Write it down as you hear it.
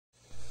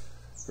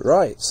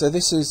Right, so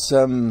this is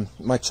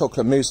my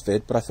chocolate mousse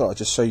vid, but I thought I'd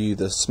just show you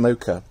the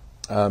smoker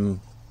that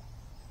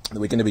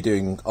we're going to be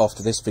doing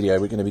after this video.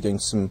 We're going to be doing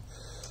some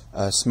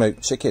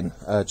smoked chicken,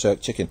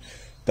 jerk chicken.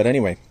 But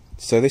anyway,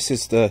 so this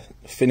is the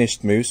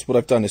finished mousse. What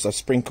I've done is I've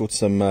sprinkled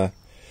some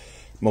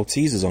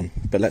Maltesers on,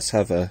 but let's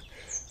have a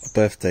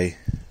birthday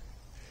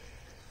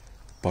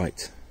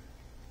bite.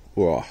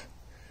 Whoa.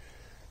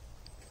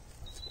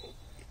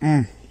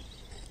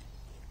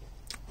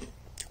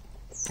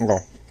 Oh,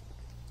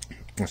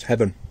 that's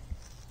heaven.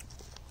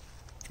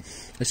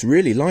 It's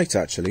really light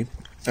actually.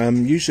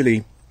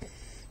 Usually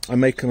I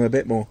make them a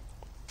bit more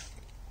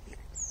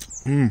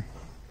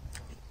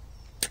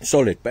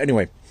solid, but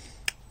anyway,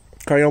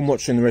 carry on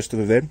watching the rest of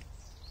the vid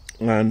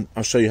and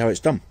I'll show you how it's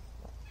done.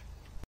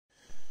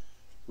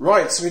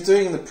 Right, so we're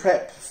doing the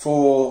prep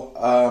for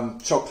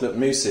chocolate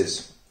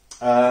mousses.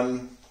 Now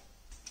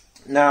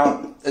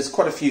there's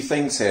quite a few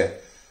things here.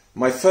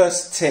 My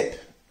first tip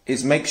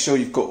is make sure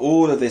you've got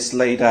all of this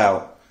laid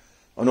out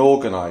and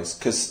organised,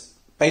 because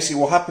basically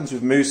what happens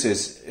with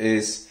mousses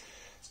is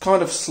it's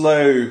kind of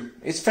slow.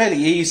 It's fairly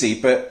easy,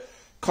 but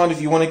kind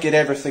of you want to get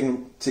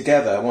everything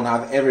together, want to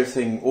have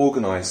everything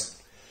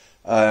organised,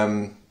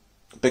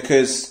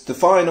 because the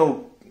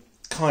final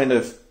kind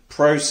of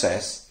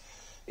process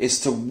is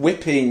to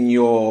whip in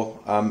your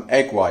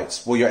egg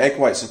whites. Well, your egg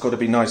whites have got to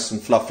be nice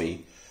and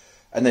fluffy,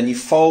 and then you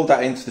fold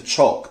that into the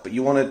choc, but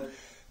you want to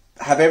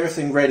have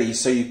everything ready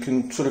so you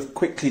can sort of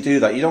quickly do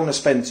that. You don't want to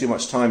spend too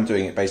much time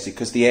doing it, basically,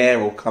 because the air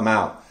will come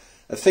out.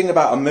 The thing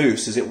about a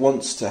mousse is it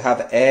wants to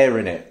have air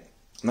in it,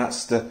 and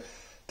that's the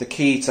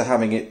key to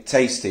having it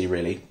tasty,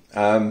 really.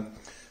 I'll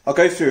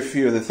go through a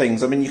few of the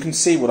things. I mean, you can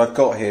see what I've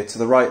got here. To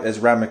the right, there's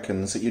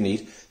ramekins that you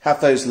need.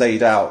 Have those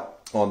laid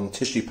out on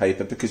tissue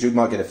paper, because you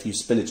might get a few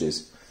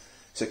spillages.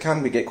 So it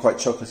can get quite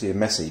chocolatey and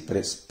messy, but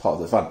it's part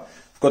of the fun.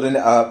 I've got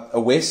a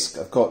whisk.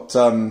 I've got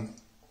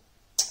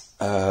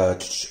a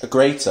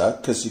grater,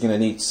 because you're going to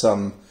need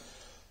some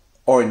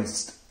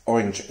orange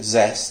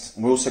zest.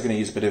 We're also going to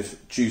use a bit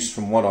of juice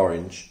from one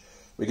orange.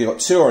 We've got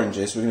 2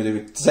 oranges. We're going to do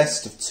a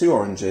zest of 2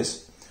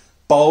 oranges.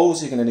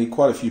 Bowls, you're going to need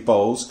quite a few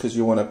bowls, because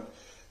you want to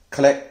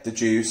collect the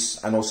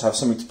juice and also have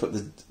something to put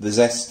the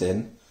zest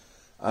in.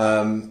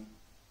 And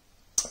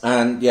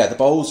yeah, the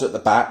bowls at the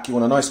back, you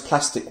want a nice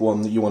plastic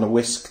one that you want to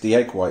whisk the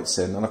egg whites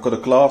in. And I've got a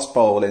glass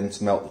bowl in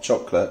to melt the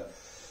chocolate.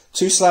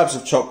 2 slabs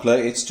of chocolate.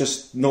 It's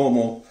just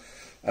normal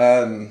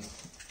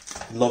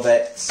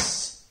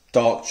Lovette's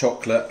dark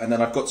chocolate, and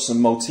then I've got some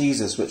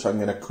Maltesers which I'm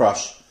going to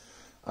crush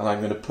and I'm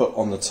going to put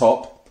on the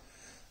top.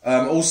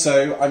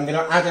 Also, I'm going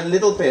to add a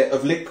little bit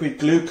of liquid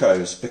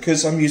glucose,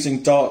 because I'm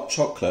using dark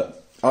chocolate.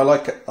 I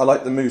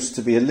like the mousse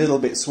to be a little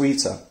bit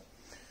sweeter.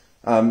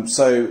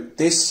 So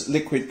this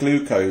liquid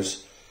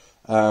glucose,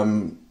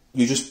 you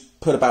just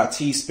put about a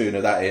teaspoon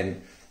of that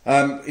in.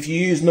 If you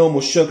use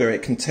normal sugar,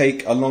 it can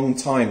take a long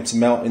time to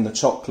melt in the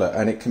chocolate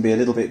and it can be a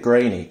little bit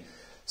grainy.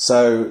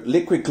 So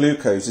liquid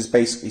glucose is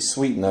basically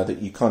sweetener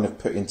that you kind of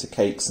put into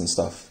cakes and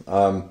stuff.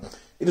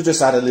 It'll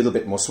just add a little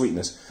bit more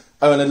sweetness.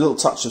 Oh, and a little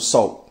touch of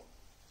salt.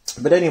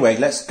 But anyway,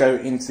 let's go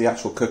into the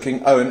actual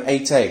cooking. Oh, and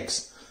 8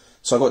 eggs.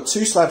 So I've got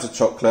 2 slabs of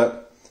chocolate,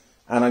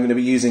 and I'm going to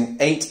be using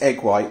 8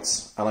 egg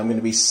whites, and I'm going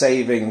to be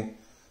saving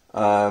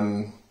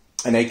an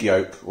egg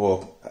yolk,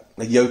 or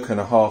a yolk and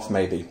a half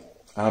maybe.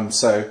 Oh,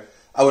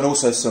 and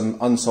also some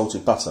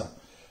unsalted butter.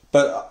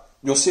 But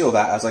you'll see all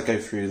that as I go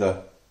through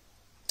the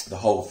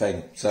whole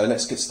thing. So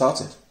let's get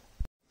started.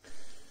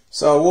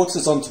 So our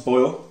water's on to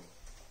boil.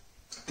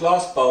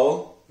 Glass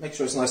bowl, make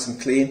sure it's nice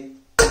and clean.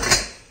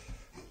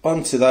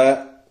 Onto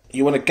there.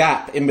 You want a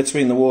gap in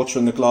between the water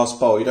and the glass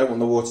bowl. You don't want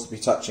the water to be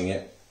touching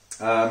it.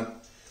 And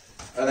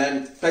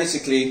then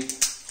basically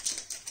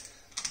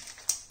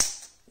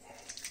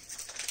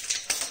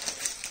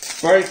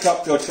break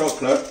up your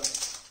chocolate.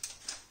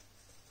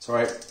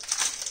 Sorry.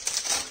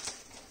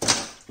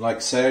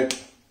 Like so.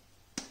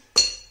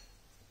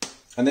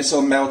 And this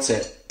will melt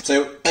it.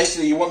 So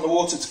basically you want the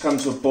water to come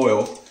to a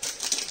boil,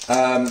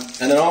 and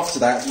then after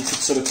that you could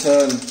sort of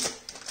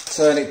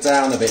turn it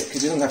down a bit,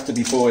 because it doesn't have to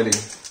be boiling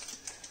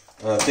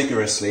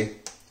vigorously.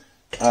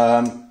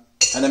 And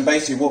then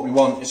basically what we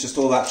want is just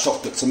all that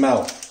chocolate to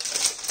melt.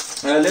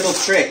 And a little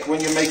trick when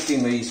you're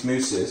making these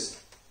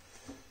mousses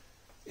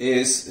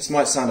is, this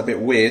might sound a bit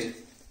weird,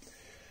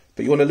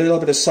 but you want a little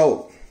bit of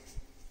salt.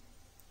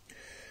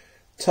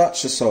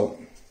 Touch of salt.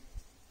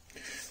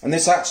 And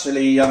this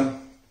actually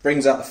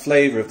brings out the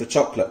flavour of the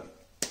chocolate.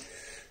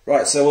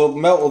 Right, so we'll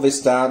melt all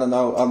this down, and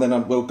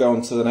then we'll go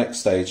on to the next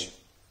stage.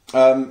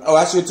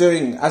 As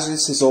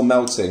this is all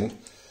melting,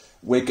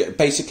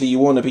 basically you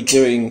want to be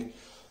doing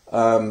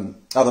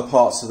other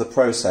parts of the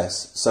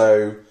process.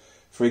 So,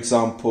 for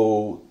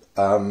example,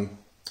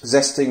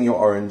 zesting your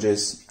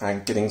oranges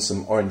and getting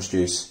some orange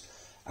juice,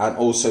 and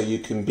also you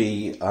can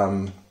be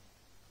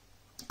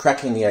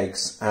cracking the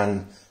eggs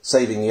and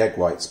saving the egg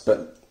whites.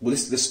 But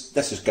let's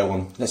just go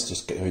on. Let's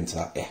just go into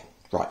that. Yeah.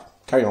 Right,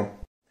 carry on.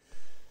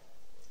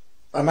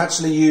 I'm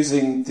actually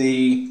using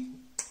the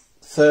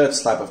 3rd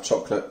slab of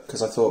chocolate,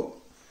 because I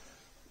thought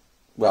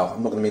well,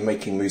 I'm not going to be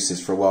making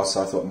mousses for a while,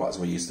 so I thought I might as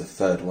well use the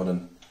third one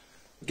and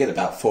get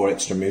about 4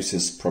 extra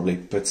mousses probably.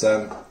 But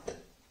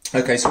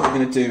okay, so what we're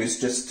going to do is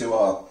just do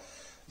our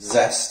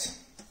zest.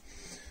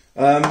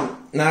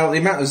 Now, the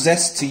amount of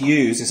zest to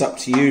use is up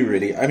to you,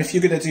 really. And if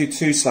you're going to do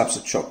 2 slabs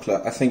of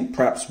chocolate, I think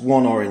perhaps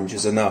 1 orange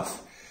is enough.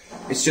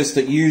 It's just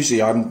that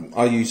usually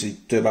I usually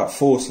do about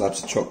 4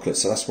 slabs of chocolate,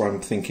 so that's why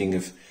I'm thinking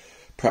of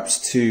perhaps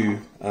 2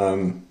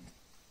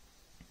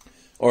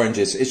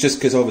 oranges. It's just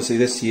because obviously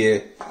this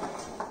year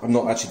I'm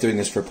not actually doing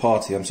this for a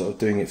party, I'm sort of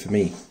doing it for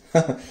me.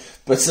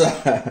 But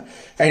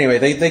anyway,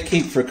 they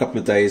keep for a couple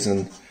of days,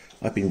 and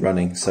I've been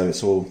running, so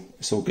it's all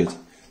good.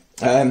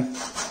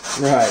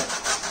 Right.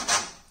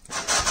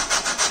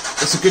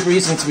 It's a good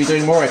reason to be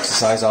doing more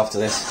exercise after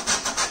this.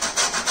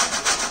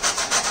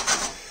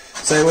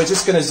 So we're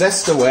just going to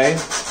zest away.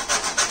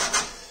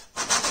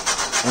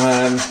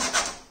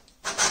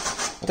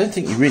 I don't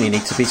think you really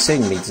need to be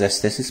seeing me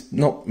zest this. It's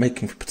not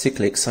making for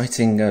particularly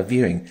exciting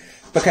viewing.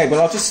 Okay,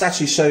 well, I'll just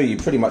actually show you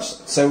pretty much.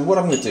 So what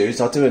I'm going to do is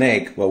I'll do an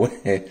egg. Well,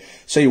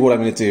 show you what I'm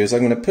going to do is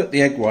I'm going to put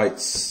the egg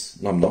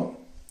whites. No, I'm not.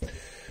 I'm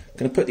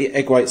going to put the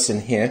egg whites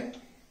in here.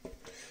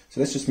 So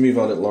let's just move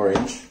our little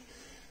orange.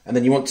 And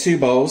then you want 2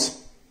 bowls.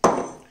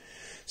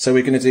 So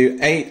we're going to do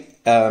 8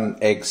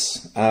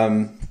 eggs,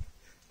 and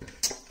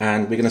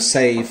we're going to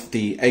save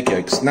the egg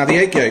yolks. Now the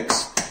egg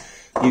yolks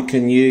you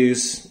can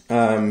use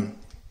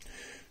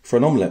for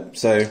an omelette.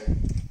 So,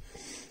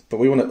 but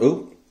we want to.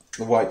 Oh,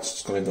 the white's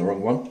just gone in the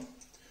wrong one.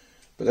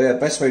 But yeah, the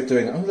best way of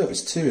doing it. Oh, look,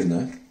 there's 2 in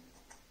there.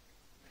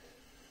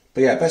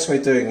 But yeah, best way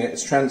of doing it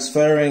is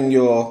transferring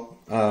your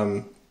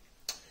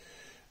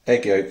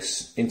egg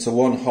yolks into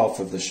 1/2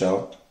 of the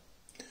shell.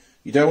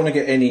 You don't want to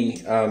get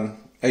any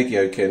egg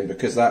yolk in,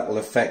 because that will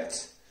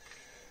affect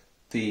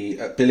the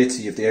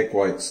ability of the egg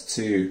whites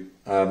to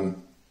go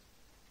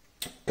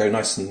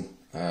nice and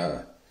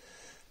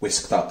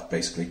whisked up,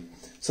 basically.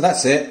 So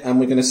that's it, and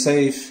we're going to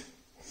save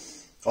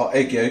our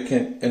egg yolk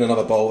in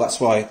another bowl. That's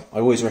why I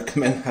always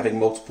recommend having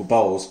multiple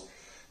bowls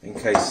in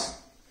case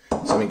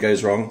something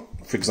goes wrong,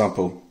 for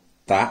example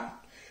that,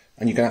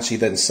 and you can actually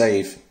then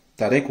save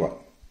that egg white.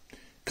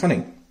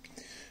 Cunning.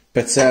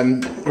 But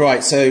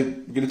right, so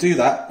we're going to do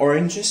that,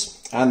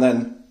 oranges, and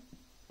then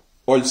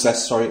orange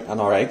zest, sorry, and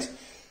our eggs.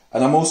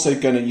 And I'm also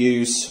going to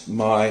use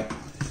my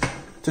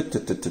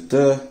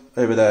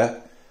over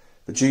there,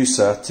 the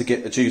juicer, to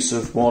get the juice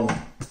of 1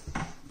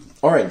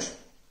 orange.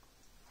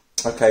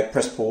 Okay,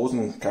 press pause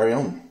and carry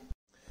on.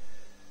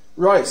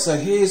 Right, so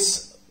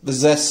here's the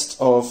zest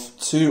of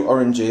 2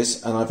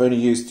 oranges, and I've only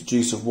used the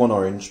juice of 1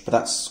 orange, but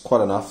that's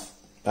quite enough.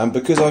 And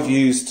because I've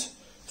used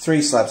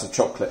 3 slabs of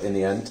chocolate in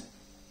the end,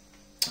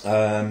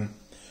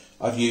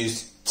 I've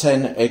used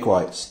 10 egg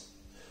whites.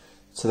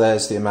 So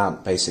there's the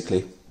amount,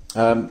 basically.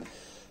 And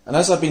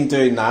as I've been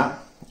doing that,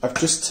 I've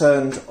just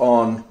turned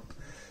on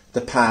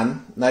the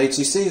pan. Now, you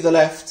see the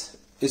left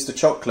is the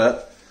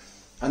chocolate,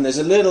 and there's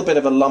a little bit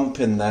of a lump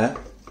in there,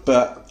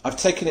 but I've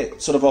taken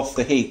it sort of off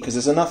the heat, because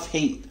there's enough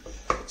heat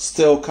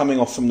still coming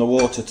off from the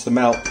water to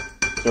melt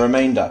the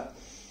remainder.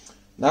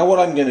 Now what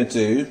I'm going to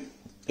do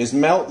is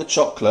melt the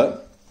chocolate,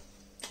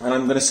 and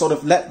I'm going to sort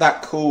of let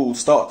that cool,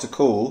 start to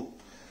cool,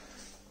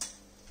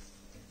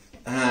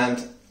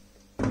 and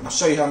I'll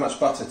show you how much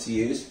butter to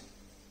use.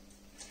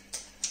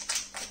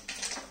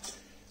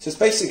 So it's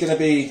basically going to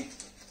be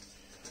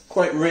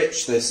quite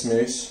rich, this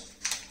mousses.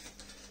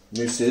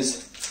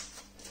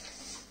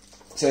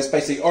 So it's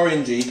basically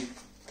orangey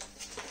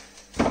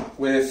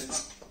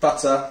with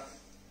butter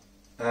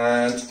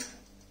and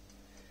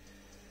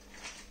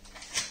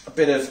a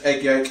bit of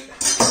egg yolk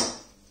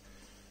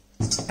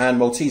and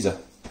Malteser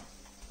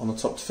on the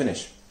top to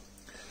finish.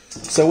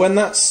 So when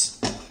that's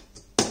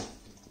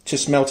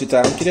just melted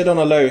down, get it on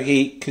a low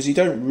heat, because you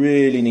don't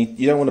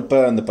want to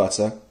burn the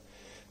butter,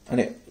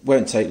 and it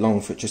won't take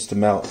long for it just to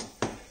melt.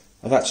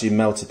 I've actually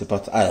melted the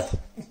butter,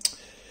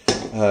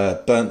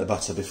 burnt the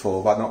butter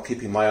before by not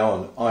keeping my eye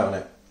on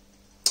it.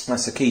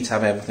 That's the key to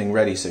have everything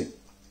ready, so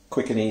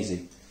quick and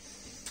easy.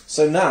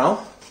 So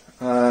now,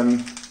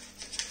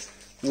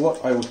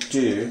 what I will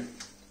do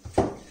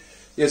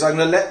is I'm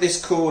going to let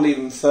this cool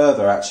even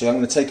further. Actually, I'm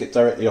going to take it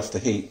directly off the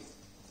heat,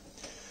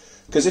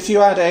 because if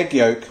you add egg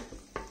yolk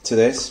to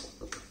this,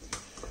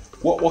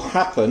 what will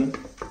happen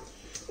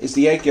is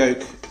the egg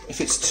yolk,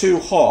 if it's too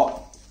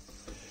hot,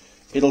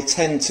 it'll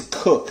tend to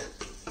cook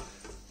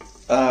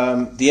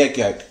the egg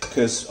yolk,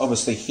 because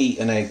obviously heat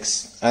and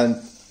eggs, and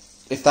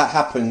if that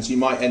happens you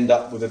might end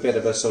up with a bit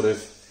of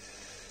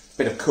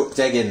cooked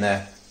egg in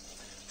there,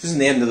 which isn't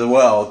the end of the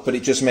world, but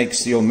it just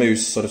makes your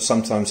mousse sort of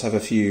sometimes have a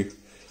few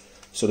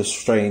sort of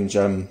strange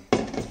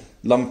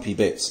lumpy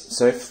bits.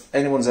 So if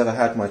anyone's ever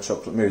had my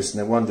chocolate mousse and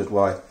they wondered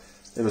why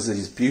there was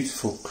these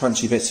beautiful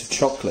crunchy bits of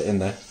chocolate in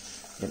there,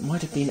 it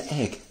might have been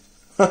egg.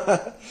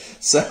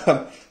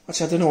 So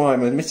actually, I don't know why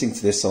I'm admitting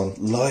to this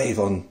live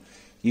on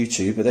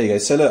YouTube, but there you go.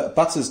 So look,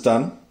 butter's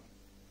done.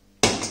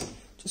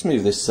 Just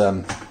move this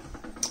over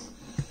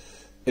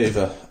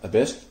a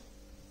bit.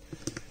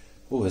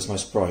 Oh, there's my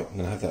Sprite. I'm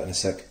going to have that in a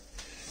sec.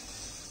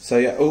 So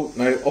yeah, oh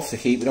no, off the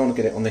heat. We don't want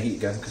to get it on the heat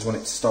again because we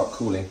want it to start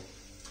cooling.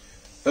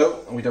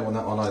 Oh, and we don't want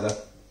that on either.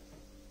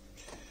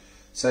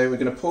 So we're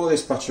going to pour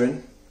this butter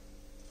in.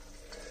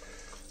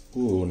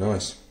 Ooh,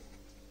 nice.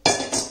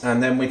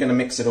 And then we're going to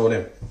mix it all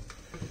in.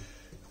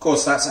 Of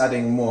course, that's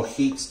adding more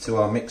heat to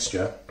our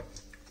mixture.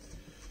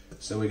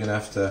 So we're going to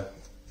have to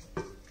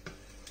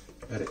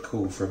let it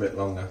cool for a bit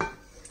longer.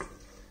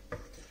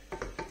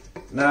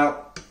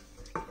 Now,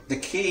 the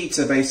key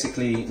to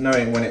basically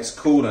knowing when it's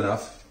cool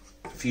enough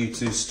for you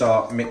to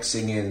start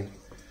mixing in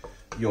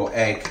your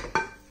egg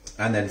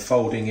and then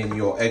folding in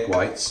your egg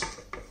whites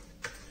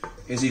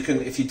is you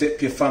can, if you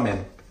dip your thumb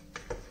in,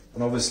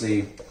 and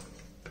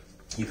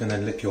you can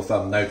then lick your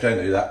thumb. No,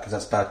 don't do that because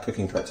that's bad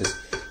cooking practice.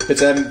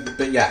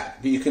 But yeah,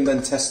 you can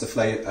then test the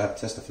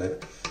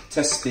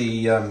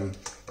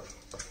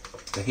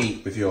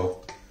heat with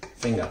your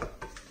finger.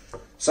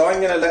 So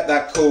I'm going to let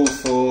that cool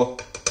for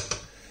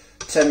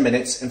 10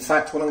 minutes. In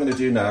fact, what I'm going to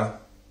do now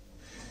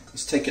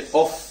is take it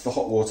off the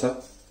hot water,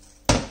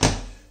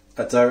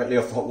 directly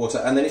off the hot water,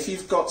 and then if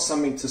you've got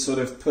something to sort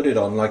of put it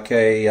on, like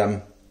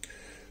a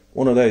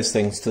one of those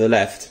things to the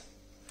left,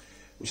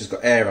 which has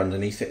got air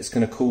underneath it, it's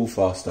going to cool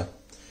faster.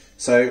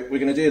 So we're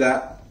going to do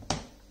that.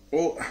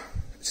 Oh,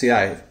 see,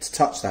 to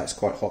touch that, it's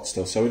quite hot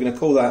still. So we're going to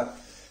cool that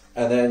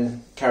and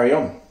then carry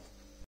on.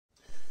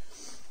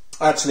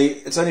 Actually,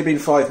 it's only been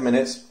 5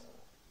 minutes,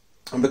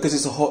 and because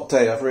it's a hot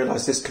day, I've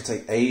realised this could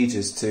take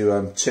ages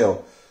to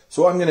chill.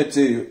 So what I'm going to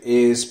do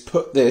is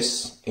put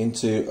this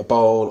into a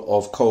bowl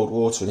of cold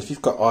water, and if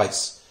you've got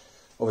ice,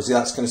 obviously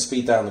that's going to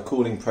speed down the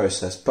cooling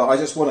process. But I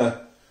just want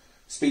to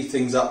speed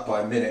things up by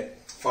a minute,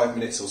 5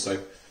 minutes or so.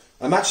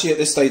 I'm actually at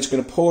this stage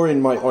going to pour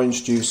in my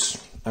orange juice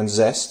and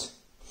zest,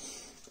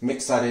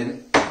 mix that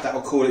in. That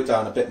will cool it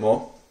down a bit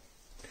more.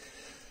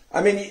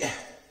 I mean,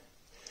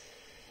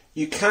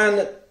 you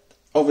can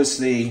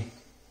obviously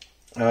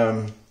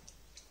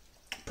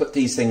put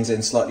these things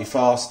in slightly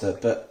faster,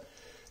 but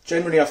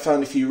generally I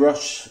found if you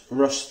rush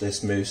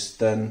this mousse,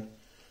 then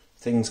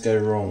things go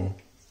wrong.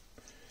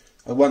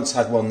 I once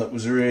had one that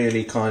was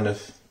really kind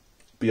of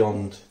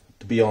beyond.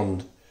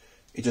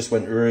 It just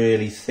went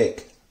really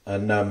thick,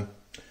 and I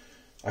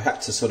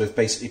had to sort of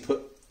basically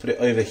put it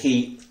over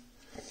heat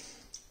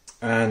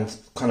and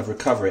kind of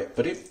recover it,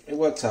 but it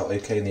worked out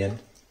okay in the end.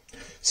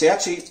 See,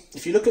 actually,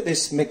 if you look at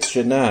this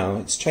mixture now,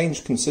 it's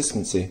changed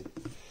consistency.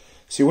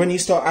 See, when you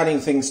start adding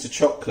things to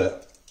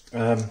chocolate,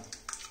 I'm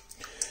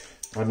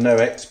no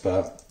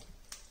expert,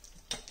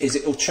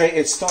 it'll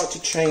start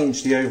to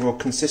change the overall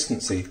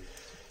consistency,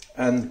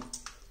 and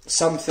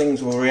some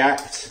things will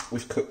react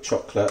with cooked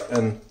chocolate,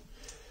 and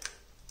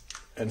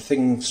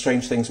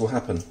strange things will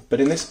happen. But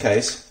in this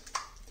case,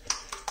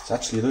 it's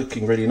actually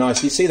looking really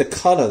nice. You see the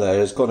colour there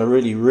has got a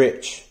really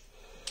rich,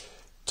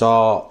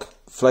 dark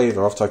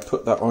flavour after I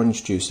put that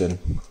orange juice in.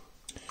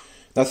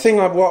 Now, the thing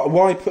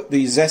why I put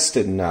the zest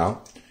in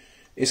now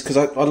is because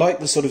I like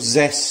the sort of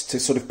zest to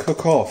sort of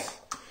cook off,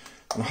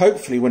 and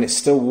hopefully when it's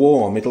still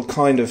warm, the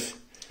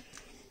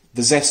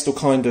zest will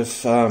kind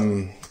of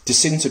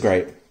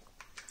disintegrate.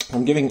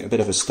 I'm giving it a bit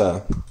of a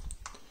stir.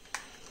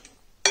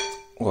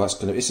 Well,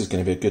 this is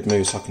going to be a good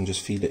mousse. I can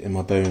just feel it in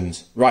my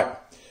bones. Right,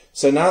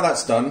 so now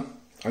that's done,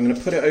 I'm going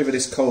to put it over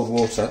this cold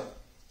water.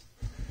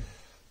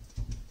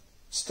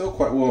 Still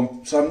quite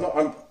warm,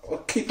 so I'll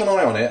keep an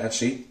eye on it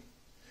actually.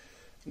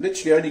 I'm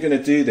literally only going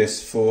to do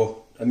this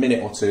for a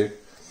minute or two,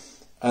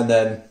 and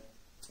then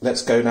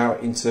let's go now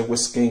into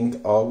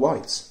whisking our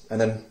whites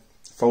and then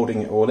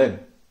folding it all in.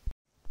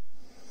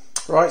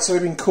 Right, so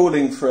we've been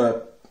cooling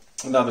for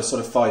another sort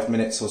of 5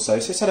 minutes or so.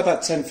 So it's had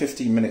about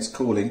 10-15 minutes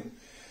cooling.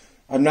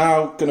 I'm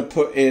now going to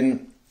put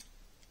in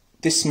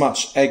this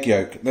much egg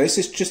yolk. Now this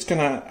is just going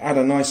to add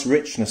a nice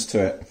richness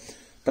to it.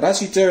 But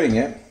as you're doing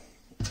it,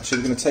 actually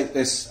we're going to take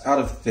this out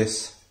of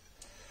this.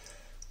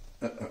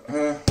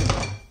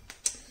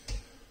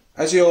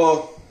 As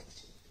you're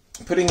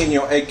putting in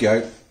your egg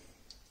yolk,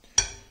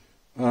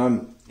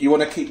 you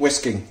want to keep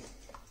whisking,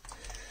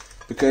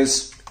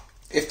 because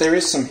if there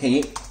is some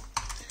heat,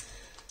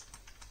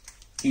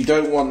 you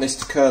don't want this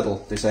to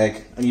curdle, this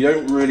egg, and you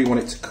don't really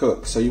want it to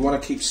cook, so you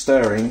want to keep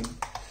stirring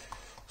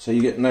so you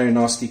get no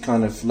nasty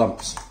kind of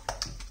lumps.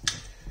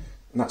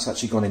 And that's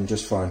actually gone in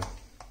just fine.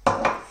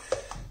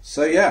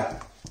 So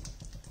yeah,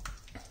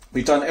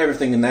 we've done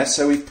everything in there.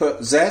 So we've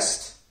put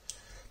zest.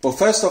 Well,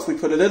 first off we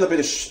put a little bit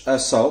of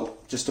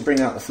salt just to bring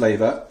out the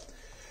flavour.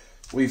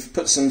 We've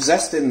put some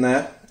zest in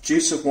there,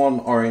 juice of 1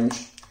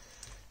 orange.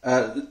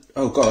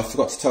 Oh god, I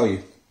forgot to tell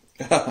you.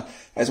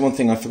 There's one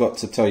thing I forgot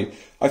to tell you.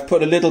 I've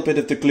put a little bit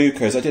of the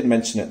glucose. I did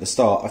mention it at the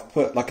start. I've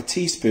put like a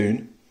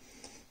teaspoon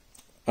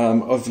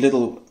of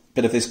little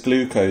bit of this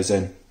glucose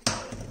in.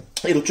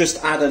 It'll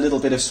just add a little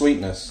bit of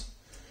sweetness,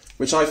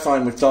 which I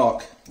find with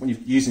when you're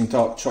using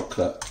dark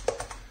chocolate,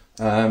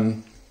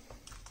 I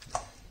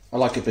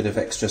like a bit of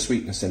extra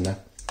sweetness in there.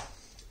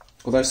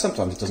 Although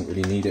sometimes it doesn't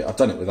really need it. I've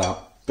done it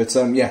without. But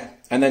yeah,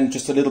 and then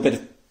just a little bit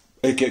of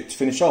egg yolk to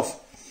finish off.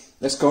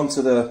 Let's go on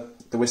to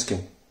the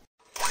whisking.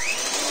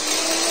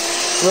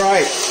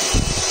 Right,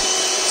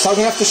 so I'm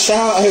going to have to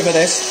shout over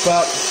this,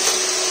 but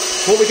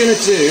what we're going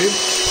to do,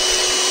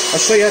 I'll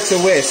show you how to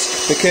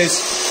whisk,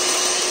 because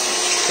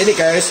in it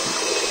goes.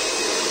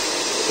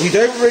 You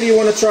don't really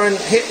want to try and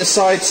hit the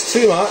sides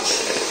too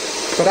much,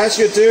 but as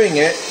you're doing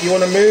it, you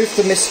want to move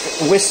the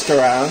whisk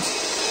around,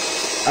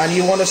 and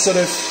you want to sort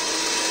of,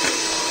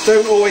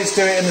 don't always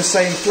do it in the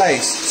same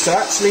place. So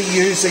actually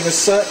using a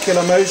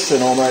circular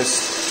motion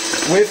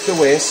almost with the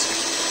whisk,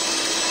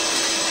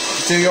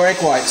 do your egg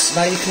whites.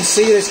 Now you can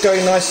see this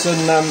going nice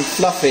and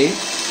fluffy,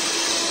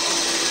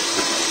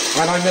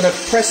 and I'm going to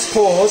press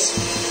pause,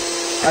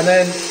 and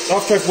then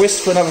after I've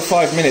whisked for another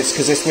 5 minutes,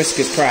 because this whisk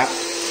is crap,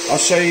 I'll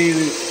show you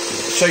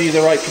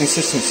the right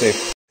consistency.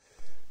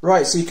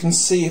 Right, so you can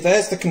see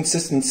there's the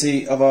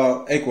consistency of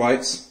our egg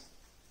whites,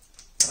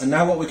 and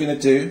now what we're going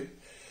to do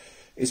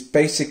is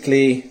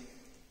basically,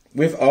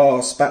 with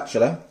our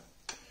spatula,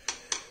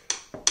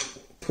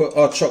 put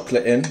our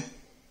chocolate in.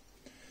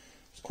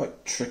 It's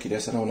quite tricky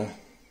this, I don't want to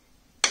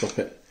drop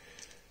it.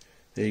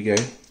 There you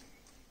go.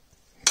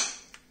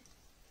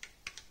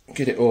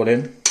 Get it all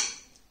in.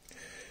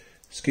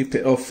 Scoop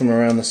it off from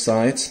around the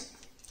sides.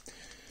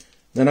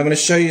 Then I'm going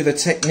to show you the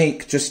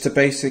technique just to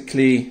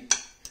basically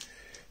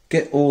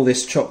get all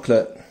this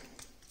chocolate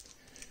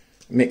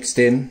mixed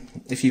in.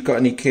 If you've got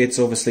any kids,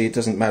 obviously it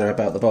doesn't matter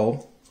about the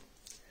bowl.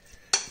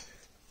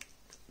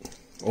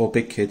 Or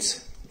big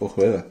kids, or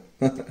whoever.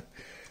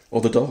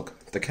 Or the dog,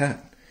 the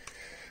cat.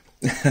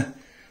 The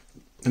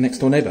next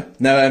door neighbour.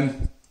 No,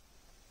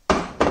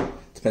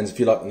 depends if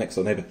you like the next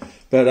door neighbour.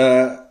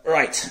 But,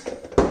 right.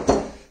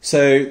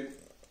 So,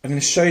 I'm going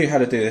to show you how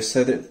to do this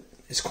so that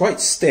it's quite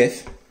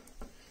stiff.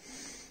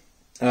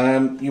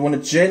 You want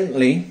to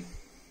gently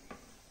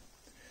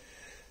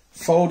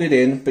fold it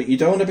in, but you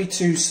don't want to be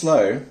too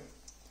slow,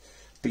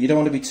 but you don't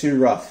want to be too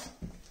rough.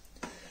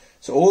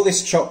 So all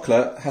this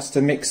chocolate has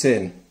to mix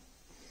in.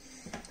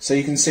 So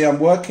you can see I'm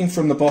working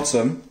from the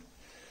bottom,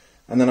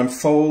 and then I'm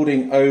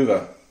folding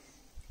over.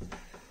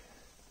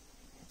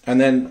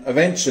 And then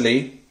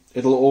eventually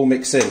it'll all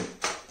mix in.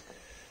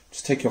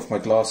 Just take off my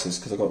glasses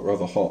because I got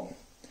rather hot.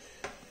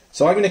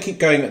 So I'm going to keep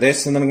going at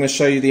this, and then I'm going to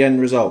show you the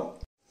end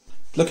result.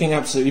 Looking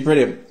absolutely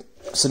brilliant.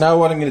 So now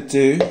what I'm going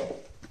to do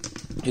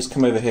is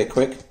come over here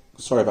quick.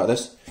 Sorry about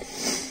this.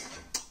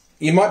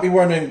 You might be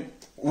wondering,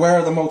 where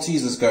are the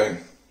Maltesers going?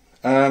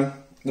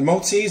 The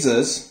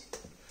Maltesers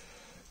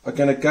are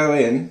going to go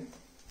in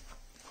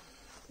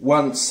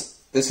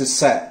once this is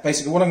set.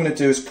 Basically what I'm going to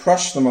do is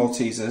crush the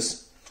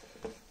Maltesers.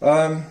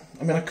 I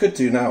mean, I could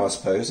do now, I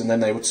suppose, and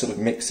then they would sort of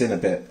mix in a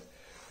bit.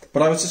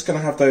 But I was just going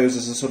to have those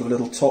as a sort of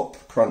little top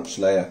crunch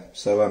layer.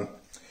 So, I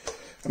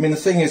mean, the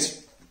thing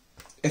is,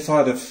 if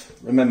I'd have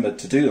remembered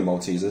to do the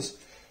Maltesers,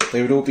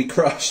 they would all be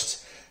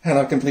crushed, and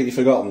I've completely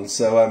forgotten.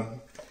 So,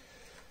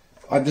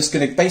 I'm just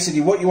going to,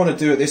 basically what you want to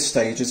do at this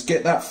stage is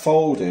get that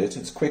folded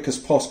as quick as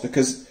possible,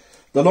 because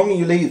the longer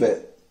you leave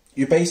it,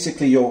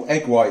 your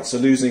egg whites are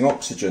losing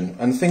oxygen.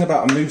 And the thing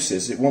about a mousse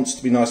is it wants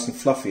to be nice and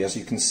fluffy, as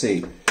you can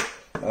see.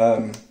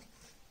 There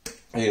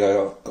you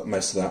go, I've got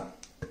most of that.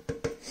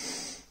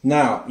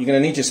 Now, you're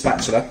going to need your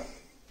spatula,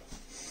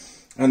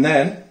 and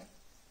then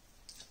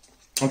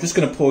I'm just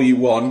going to pour you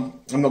one.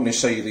 I'm not going to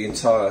show you the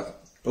entire,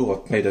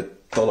 oh, I've made a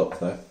dollop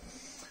there.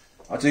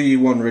 I'll do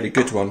you one really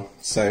good one.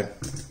 So,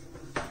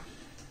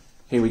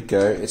 here we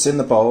go. It's in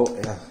the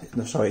bowl,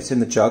 sorry, it's in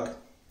the jug.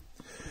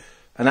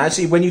 And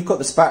actually, when you've got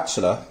the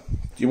spatula,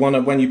 you want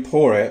to, when you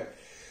pour it,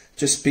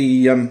 just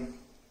be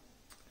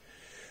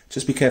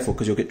careful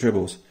because you'll get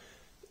dribbles.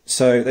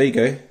 So, there you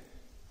go.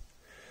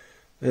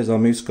 There's our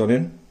mousse gone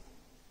in.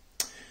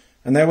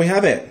 And there we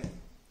have it.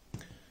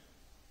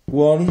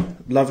 One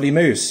lovely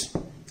mousse.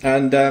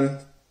 And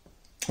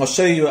I'll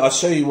show you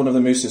one of the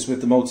mousses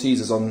with the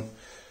Maltesers on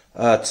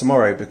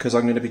tomorrow, because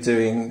I'm going to be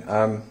doing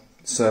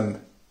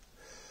some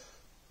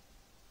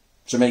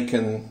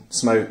Jamaican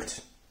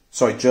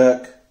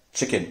jerk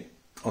chicken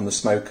on the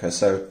smoker.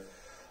 So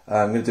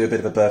I'm going to do a bit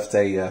of a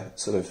birthday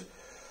sort of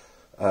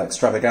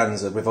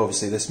extravaganza with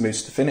obviously this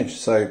mousse to finish.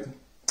 So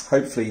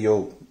hopefully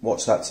you'll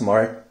watch that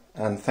tomorrow,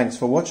 and thanks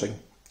for watching.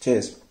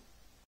 Cheers.